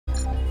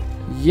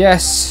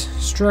Yes,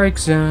 strike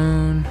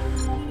zone.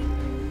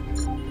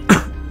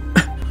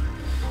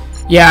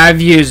 Yeah, I've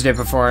used it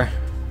before.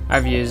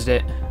 I've used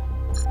it.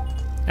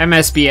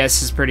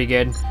 MSBS is pretty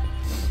good.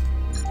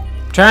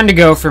 Trying to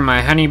go for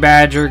my Honey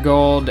Badger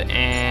Gold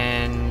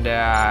and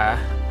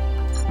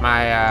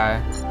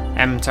my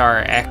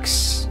MTAR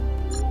X.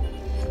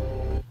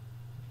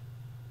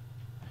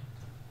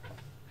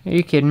 Are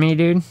you kidding me,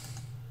 dude?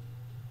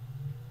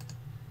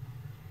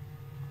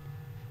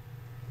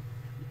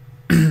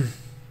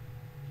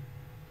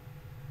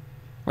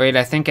 Wait,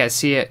 I think I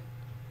see it.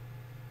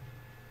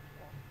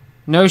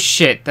 No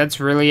shit, that's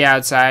really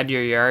outside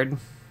your yard?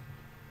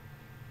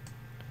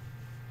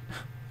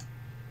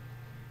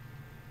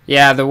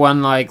 Yeah, the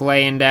one like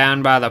laying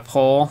down by the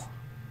pole.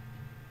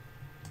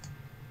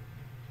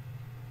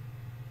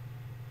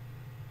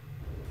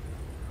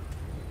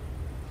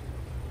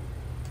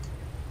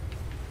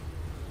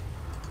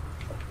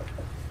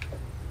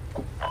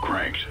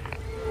 Cranked.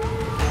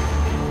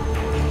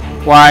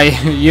 Why?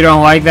 You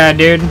don't like that,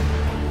 dude?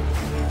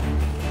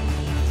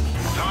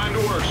 Time to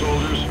work,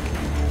 soldiers.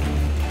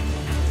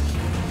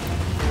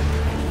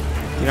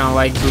 You don't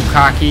like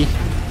Bukkake?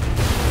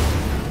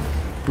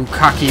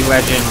 Bukkake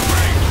legend.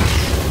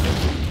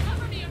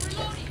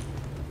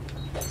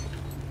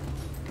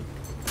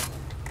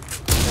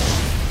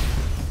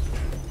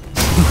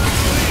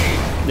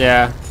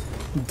 Yeah,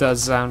 it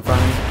does sound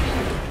funny.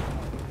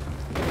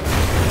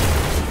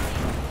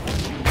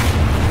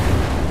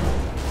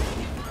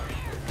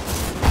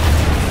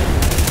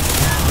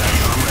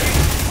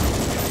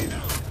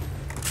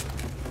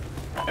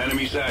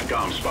 Enemy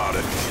SATCOM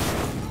spotted.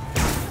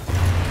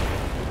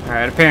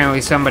 Alright, apparently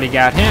somebody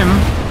got him.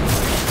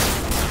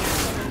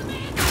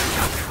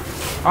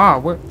 Oh,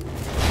 what?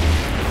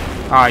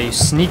 Oh, you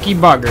sneaky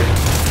bugger.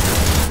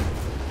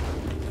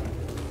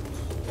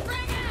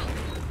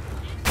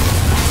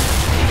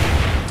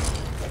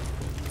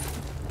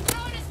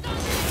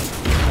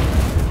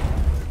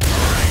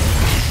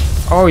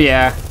 Oh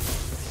yeah.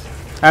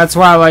 That's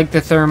why I like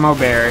the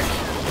thermobaric.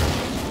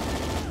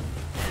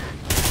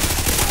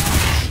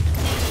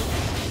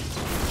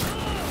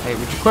 Hey,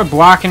 would you quit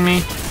blocking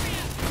me?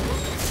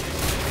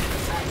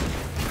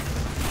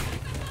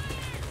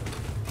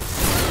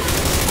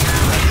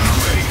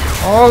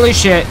 Holy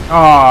shit. Oh,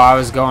 I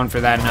was going for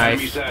that knife.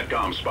 Enemy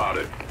SATCOM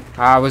spotted.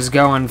 I was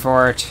going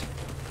for it.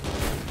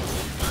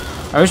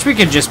 I wish we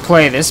could just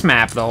play this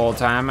map the whole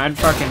time. I'd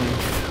fucking...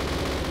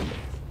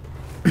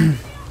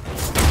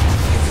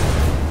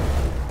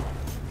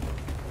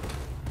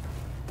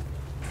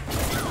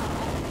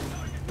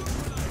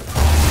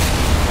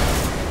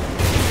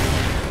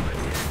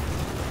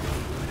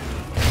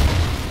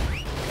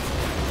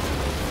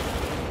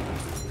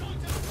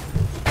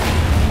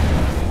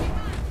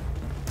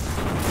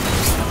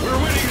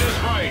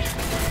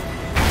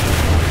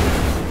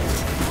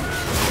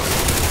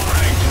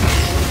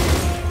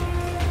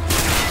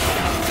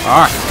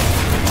 Fuck.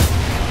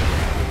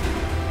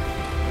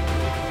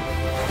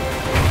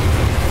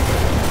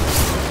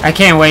 I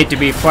can't wait to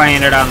be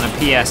playing it on the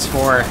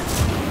PS4.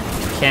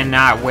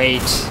 Cannot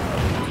wait.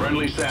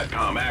 Friendly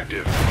SATCOM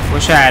active.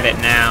 Wish I had it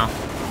now.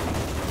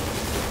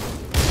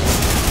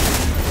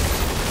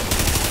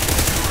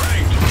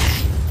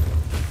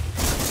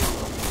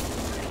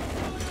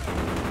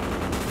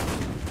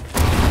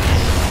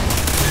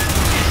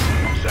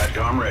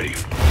 SATCOM ready.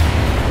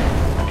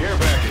 Care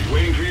package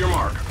waiting for your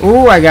mark.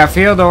 Ooh, I got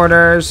field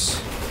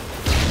orders.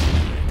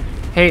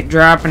 Hate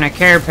dropping a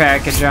care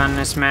package on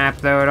this map,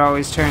 though. It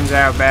always turns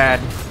out bad.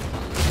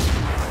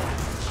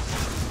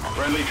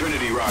 Friendly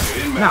Trinity rocket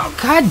No, inbound.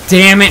 god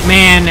damn it,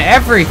 man.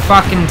 Every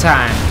fucking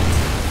time.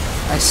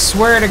 I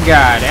swear to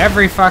God,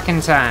 every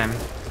fucking time.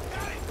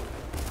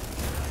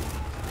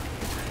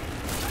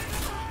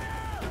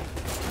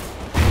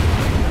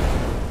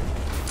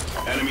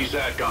 Enemy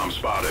SATCOM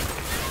spotted.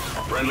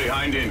 Friendly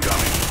Hind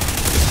incoming.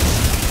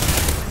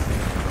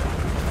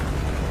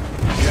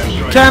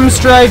 K.E.M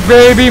Strike,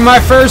 baby! My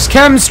first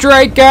K.E.M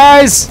Strike,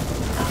 guys!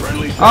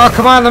 Oh,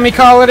 come on, let me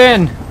call it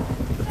in.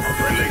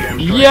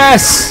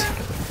 Yes!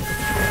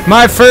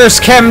 My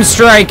first K.E.M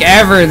Strike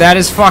ever. That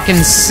is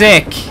fucking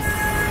sick.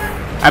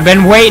 I've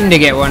been waiting to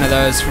get one of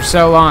those for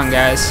so long,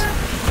 guys.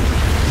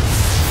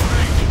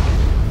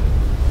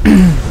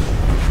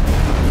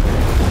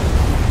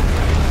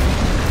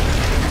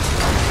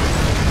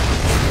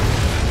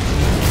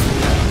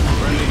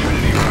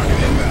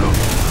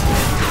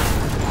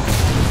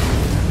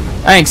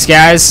 Thanks,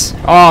 guys.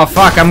 Oh,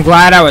 fuck, I'm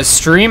glad I was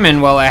streaming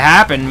while it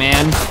happened,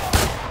 man.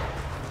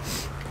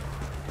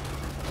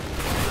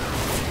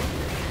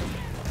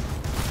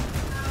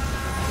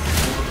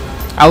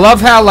 I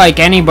love how, like,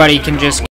 anybody can just